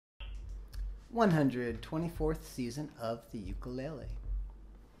124th season of the ukulele.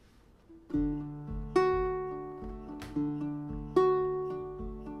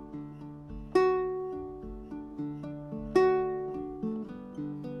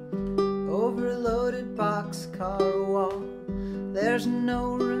 Overloaded boxcar wall, there's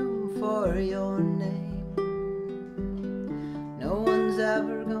no room for your name. No one's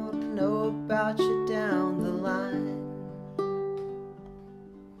ever gonna know about you down the line.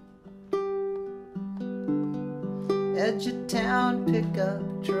 Edge of town pickup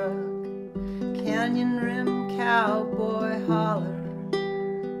truck, canyon rim cowboy holler.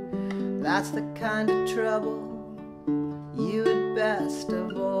 That's the kind of trouble you had best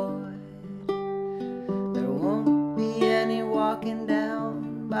avoid. There won't be any walking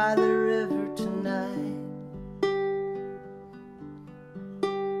down by the river tonight.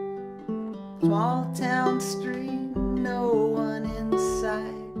 Small town street, no one in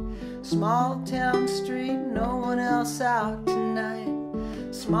sight. Small town street, no one else out tonight.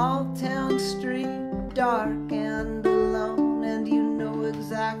 Small town street, dark and alone, and you know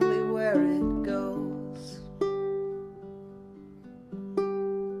exactly where it goes.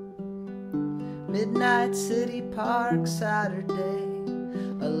 Midnight City Park, Saturday.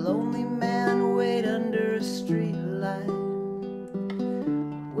 A lonely man wait under a street light.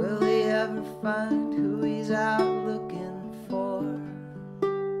 Will he ever find who he's out looking for?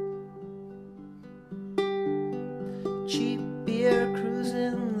 Cheap beer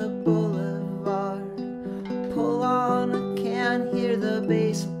cruising the boulevard. Pull on a can, hear the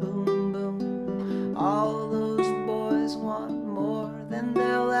bass boom boom. All those boys want more than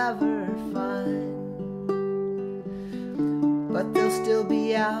they'll ever find, but they'll still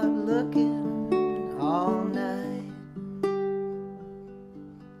be out looking all night.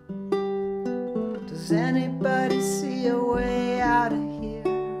 Does anybody see a way out of here?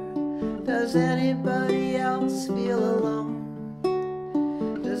 Does anybody else feel alone?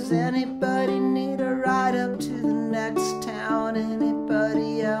 Does anybody need a ride up to the next town?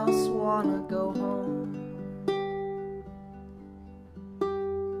 Anybody else wanna go home?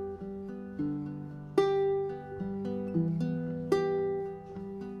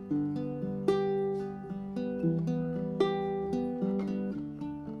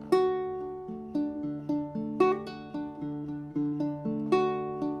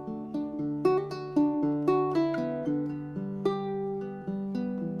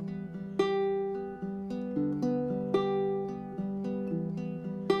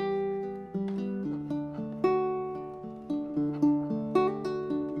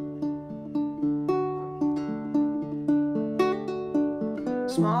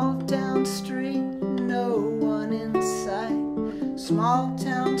 Small town street, no one in sight. Small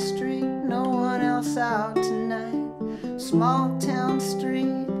town street, no one else out tonight. Small town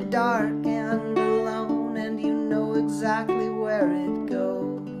street, dark and alone, and you know exactly where it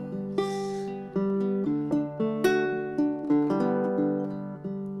goes.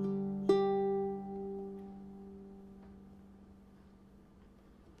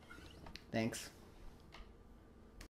 Thanks.